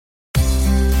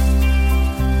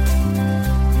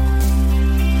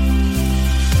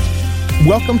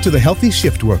Welcome to The Healthy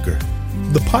Shift Worker,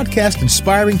 the podcast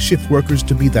inspiring shift workers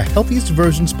to be the healthiest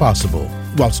versions possible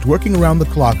whilst working around the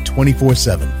clock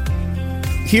 24/7.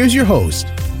 Here's your host,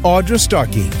 Audra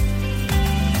Starkey.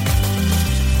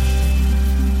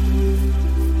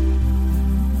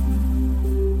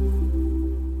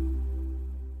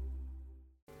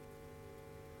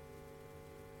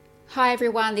 Hi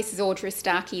everyone, this is Audra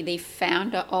Starkey, the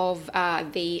founder of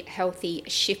The Healthy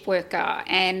Shift Worker,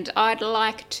 and I'd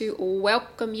like to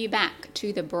welcome you back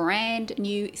to the brand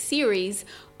new series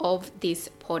of this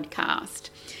podcast.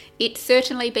 It's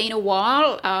certainly been a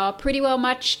while, pretty well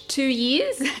much 2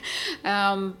 years,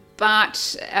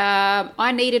 but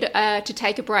I needed to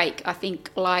take a break. I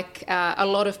think like a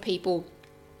lot of people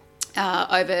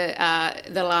over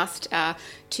the last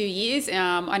 2 years.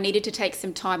 I needed to take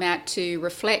some time out to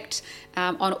reflect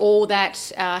on all that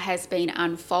has been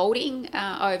unfolding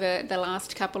over the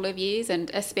last couple of years, and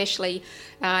especially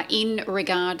in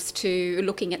regards to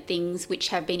looking at things which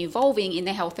have been evolving in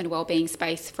the health and wellbeing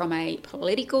space from a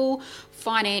political,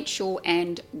 financial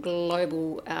and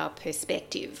global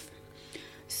perspective.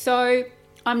 So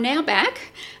I'm now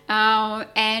back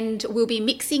and we'll be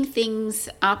mixing things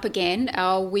up again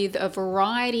with a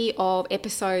variety of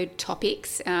episode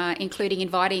topics, including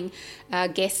inviting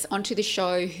guests onto the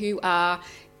show who are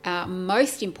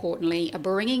most importantly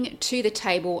bringing to the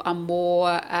table a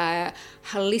more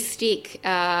holistic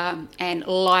and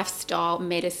lifestyle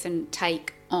medicine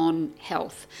take on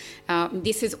health.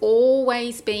 This has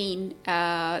always been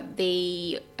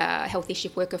the Healthy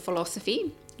Shift Worker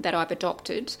philosophy that I've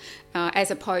adopted, as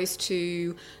opposed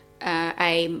to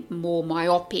a more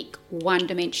myopic,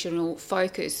 one-dimensional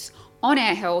focus on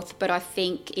our health. But I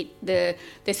think the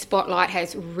spotlight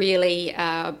has really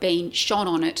been shone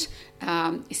on it,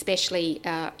 especially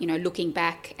looking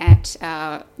back at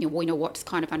what's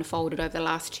kind of unfolded over the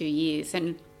last 2 years.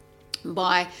 And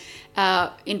by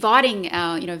inviting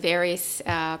various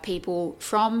people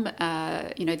from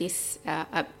this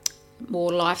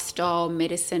more lifestyle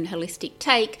medicine holistic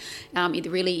take, it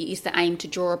really is the aim to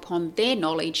draw upon their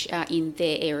knowledge in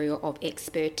their area of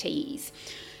expertise.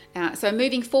 So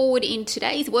moving forward in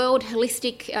today's world,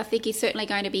 holistic I think is certainly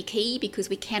going to be key, because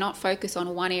we cannot focus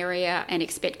on one area and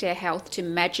expect our health to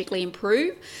magically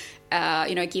improve,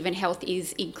 given health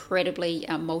is incredibly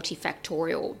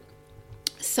multifactorial.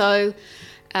 So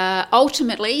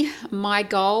ultimately, my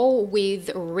goal with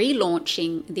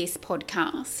relaunching this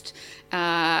podcast,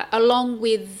 along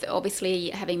with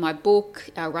obviously having my book,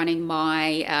 running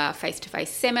my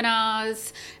face-to-face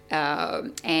seminars,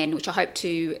 and which I hope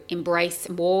to embrace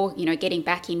more, getting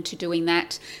back into doing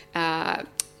that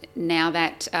now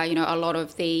that, a lot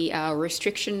of the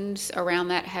restrictions around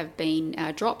that have been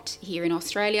dropped here in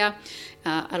Australia,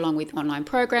 along with online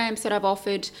programs that I've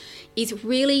offered, is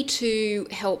really to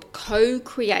help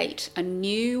co-create a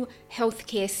new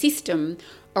healthcare system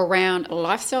around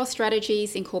lifestyle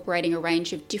strategies, incorporating a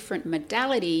range of different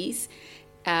modalities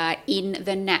in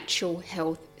the natural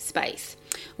health space,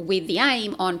 with the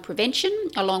aim on prevention,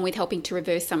 along with helping to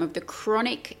reverse some of the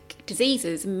chronic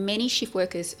diseases many shift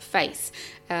workers face,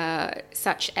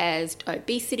 such as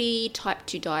obesity, type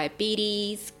 2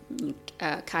 diabetes,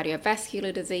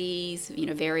 cardiovascular disease,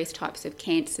 various types of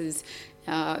cancers,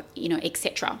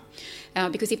 etc.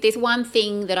 Because if there's one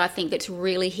thing that I think that's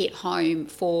really hit home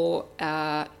for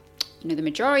the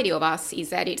majority of us, is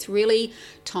that it's really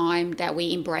time that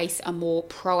we embrace a more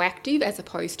proactive as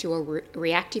opposed to a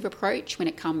reactive approach when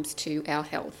it comes to our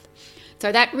health.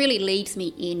 So that really leads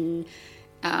me in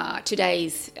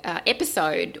today's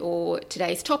episode, or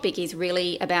today's topic is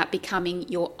really about becoming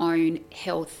your own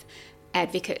health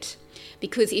advocate.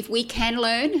 Because if we can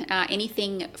learn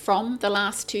anything from the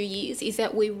last 2 years, is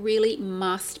that we really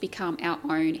must become our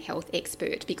own health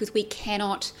expert, because we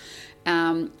cannot,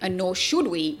 nor should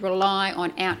we, rely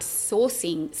on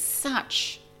outsourcing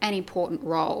such an important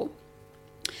role.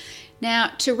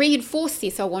 Now, to reinforce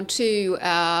this, I want to,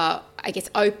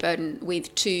 open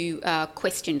with two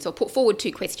questions, or put forward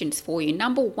two questions for you.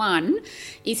 Number one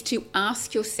is to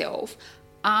ask yourself,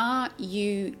 are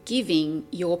you giving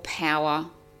your power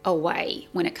away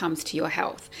when it comes to your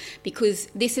health? Because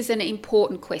this is an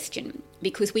important question,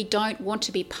 because we don't want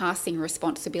to be passing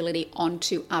responsibility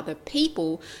onto other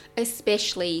people,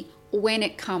 especially when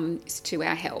it comes to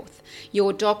our health.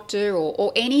 Your doctor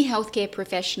or any healthcare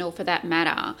professional for that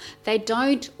matter, they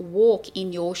don't walk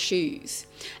in your shoes.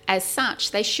 As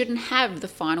such, they shouldn't have the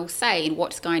final say in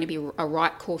what's going to be a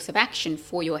right course of action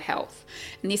for your health.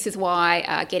 And this is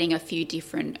why getting a few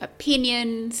different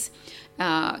opinions,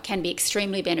 can be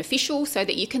extremely beneficial, so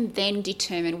that you can then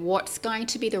determine what's going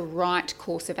to be the right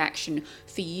course of action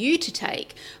for you to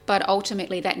take. But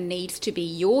ultimately, that needs to be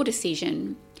your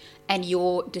decision and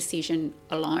your decision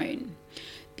alone.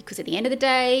 Because at the end of the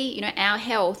day, our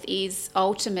health is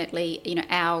ultimately,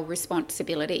 our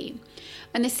responsibility.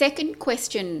 And the second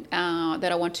question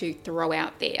that I want to throw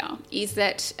out there is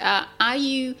that are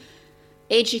you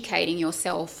educating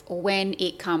yourself when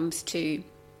it comes to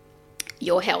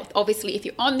your health? Obviously, if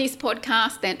you're on this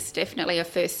podcast, that's definitely a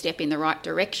first step in the right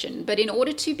direction. But in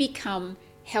order to become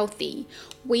healthy,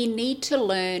 we need to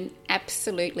learn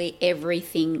absolutely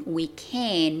everything we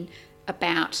can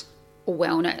about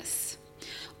wellness.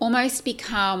 Almost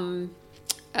become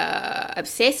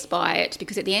obsessed by it,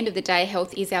 because at the end of the day,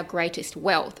 health is our greatest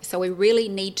wealth. So we really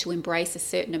need to embrace a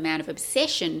certain amount of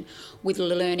obsession with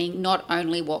learning not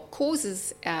only what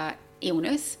causes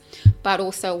illness, but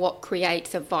also what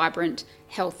creates a vibrant,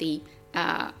 healthy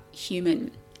human.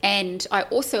 And I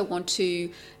also want to,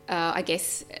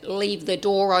 leave the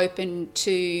door open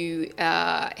to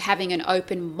having an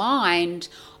open mind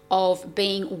of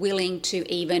being willing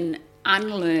to even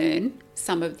unlearn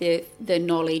some of the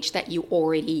knowledge that you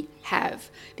already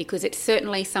have, because it's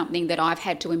certainly something that I've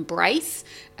had to embrace.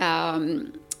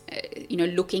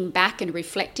 Looking back and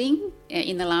reflecting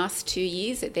in the last 2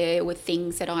 years, that there were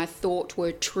things that I thought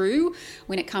were true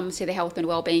when it comes to the health and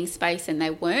wellbeing space, and they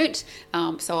weren't.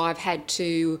 So I've had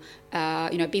to,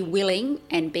 be willing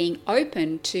and being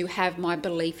open to have my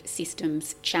belief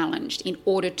systems challenged in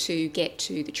order to get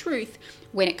to the truth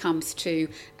when it comes to,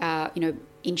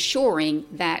 ensuring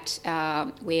that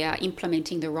we are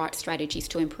implementing the right strategies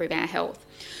to improve our health.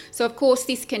 So, of course,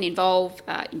 this can involve,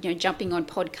 jumping on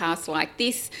podcasts like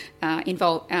this,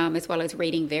 as well as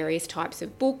reading various types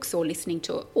of books or listening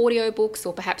to audiobooks,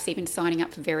 or perhaps even signing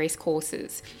up for various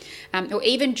courses, or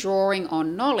even drawing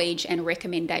on knowledge and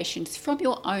recommendations from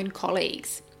your own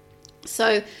colleagues.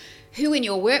 So, who in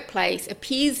your workplace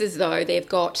appears as though they've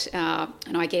got,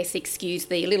 and I guess excuse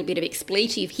the little bit of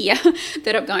expletive here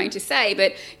that I'm going to say,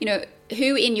 but,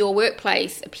 who in your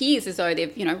workplace appears as though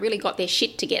they've, really got their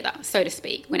shit together, so to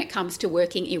speak, when it comes to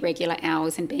working irregular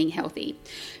hours and being healthy?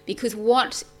 Because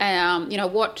what are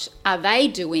they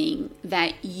doing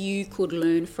that you could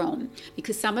learn from?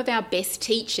 Because some of our best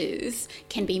teachers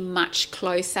can be much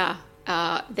closer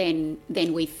than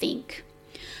we think.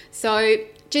 So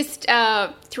just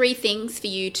 3 things for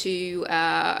you to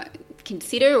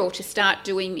consider or to start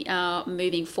doing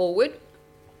moving forward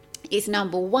is,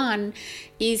 number 1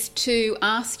 is to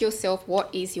ask yourself,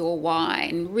 what is your why?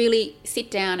 And really sit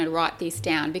down and write this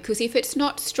down, because if it's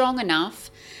not strong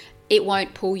enough, it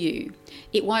won't pull you.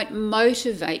 It won't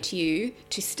motivate you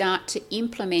to start to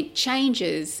implement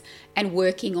changes and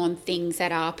working on things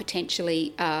that are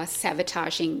potentially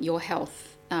sabotaging your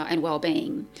health and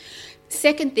well-being.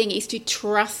 Second thing is to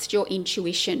trust your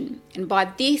intuition. And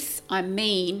by this, I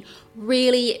mean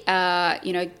really,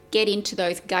 get into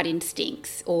those gut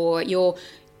instincts, or you're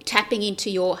tapping into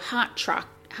your heart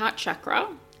chakra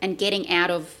and getting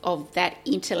out of that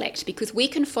intellect, because we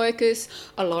can focus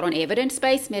a lot on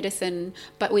evidence-based medicine,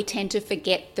 but we tend to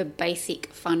forget the basic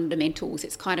fundamentals.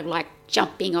 It's kind of like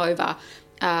jumping over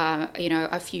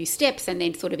a few steps and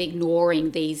then sort of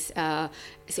ignoring these,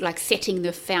 like setting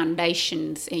the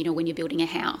foundations, when you're building a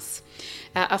house.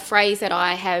 A phrase that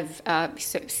I have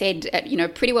said,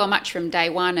 pretty well much from day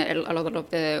one at a lot of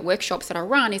the workshops that I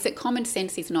run, is that common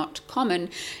sense is not common,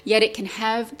 yet it can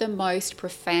have the most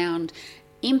profound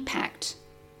impact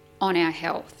on our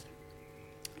health.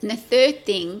 And the third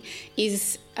thing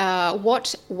is,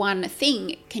 what one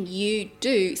thing can you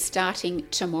do starting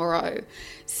tomorrow?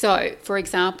 So, for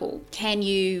example, can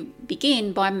you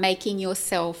begin by making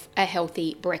yourself a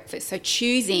healthy breakfast? So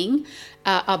choosing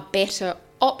a better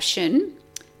option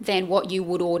than what you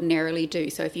would ordinarily do.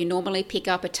 So if you normally pick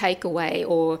up a takeaway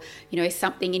or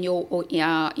something in your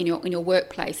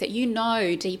workplace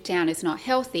that deep down is not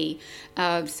healthy,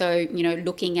 so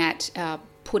looking at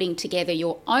putting together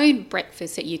your own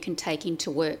breakfast that you can take into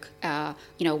work,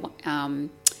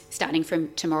 starting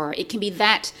from tomorrow. It can be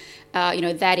that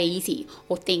easy,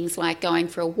 or things like going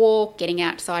for a walk, getting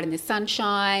outside in the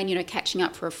sunshine, catching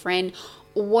up for a friend.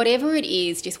 Whatever it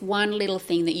is, just one little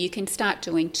thing that you can start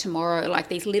doing tomorrow, like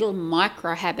these little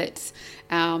micro habits,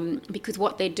 because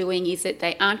what they're doing is that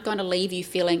they aren't going to leave you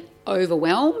feeling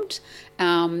overwhelmed,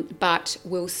 but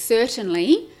will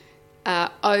certainly,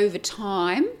 over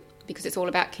time, because it's all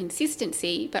about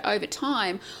consistency, but over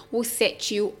time will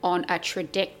set you on a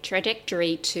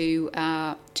trajectory to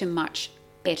much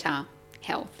better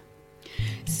health.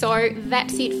 So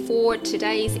that's it for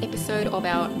today's episode of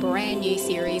our brand new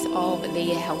series of the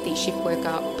Healthy Shift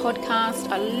Worker podcast.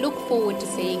 I look forward to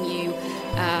seeing you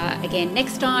again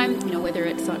next time, whether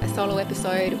it's a solo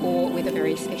episode or with a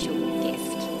very special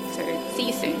guest. So see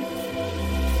you soon.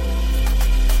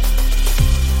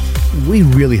 We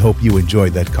really hope you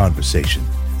enjoyed that conversation.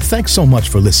 Thanks so much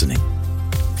for listening.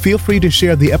 Feel free to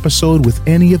share the episode with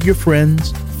any of your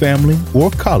friends, family,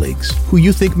 or colleagues who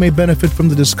you think may benefit from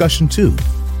the discussion too.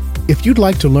 If you'd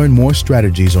like to learn more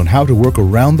strategies on how to work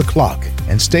around the clock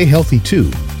and stay healthy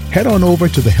too, head on over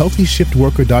to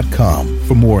thehealthyshiftworker.com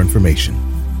for more information.